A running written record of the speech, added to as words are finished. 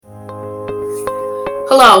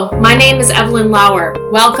Hello, my name is Evelyn Lauer.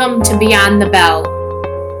 Welcome to Beyond the Bell,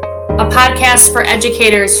 a podcast for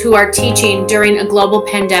educators who are teaching during a global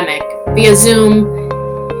pandemic via Zoom,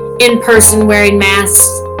 in person wearing masks,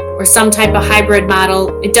 or some type of hybrid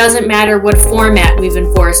model. It doesn't matter what format we've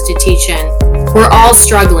been forced to teach in. We're all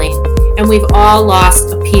struggling, and we've all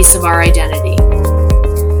lost a piece of our identity.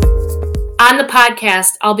 On the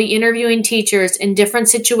podcast, I'll be interviewing teachers in different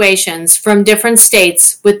situations from different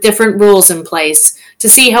states with different rules in place to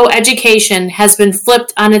see how education has been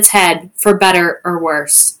flipped on its head for better or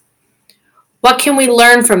worse. What can we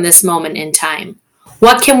learn from this moment in time?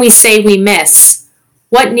 What can we say we miss?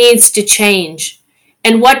 What needs to change?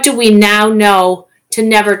 And what do we now know to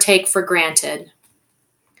never take for granted?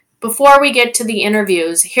 Before we get to the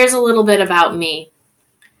interviews, here's a little bit about me.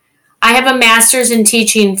 I have a master's in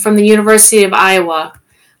teaching from the University of Iowa.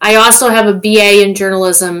 I also have a BA in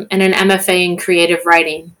journalism and an MFA in creative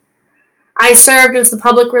writing. I served as the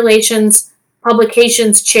Public Relations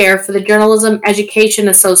Publications Chair for the Journalism Education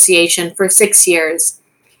Association for 6 years,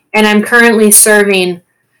 and I'm currently serving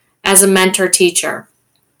as a mentor teacher.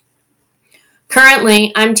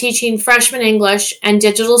 Currently, I'm teaching freshman English and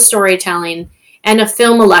digital storytelling and a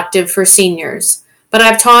film elective for seniors. But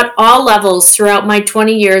I've taught all levels throughout my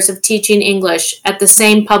 20 years of teaching English at the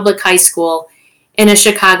same public high school in a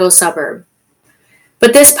Chicago suburb.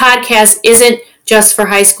 But this podcast isn't just for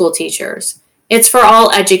high school teachers. It's for all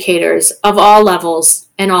educators of all levels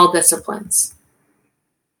and all disciplines.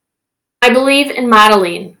 I believe in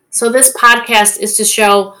modeling, so this podcast is to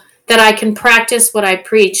show that I can practice what I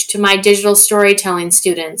preach to my digital storytelling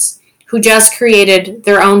students who just created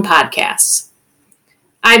their own podcasts.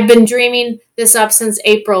 I've been dreaming this up since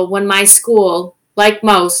April when my school, like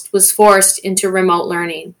most, was forced into remote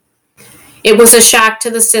learning. It was a shock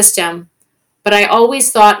to the system, but I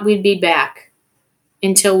always thought we'd be back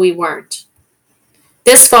until we weren't.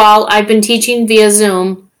 This fall, I've been teaching via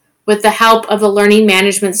Zoom with the help of the learning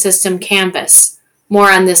management system Canvas.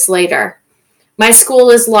 More on this later. My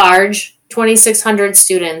school is large, 2,600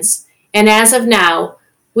 students, and as of now,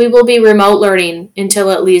 we will be remote learning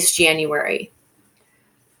until at least January.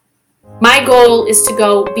 My goal is to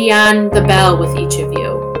go beyond the bell with each of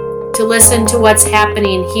you, to listen to what's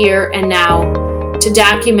happening here and now, to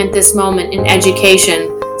document this moment in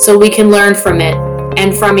education so we can learn from it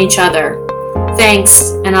and from each other.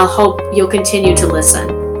 Thanks, and I'll hope you'll continue to listen.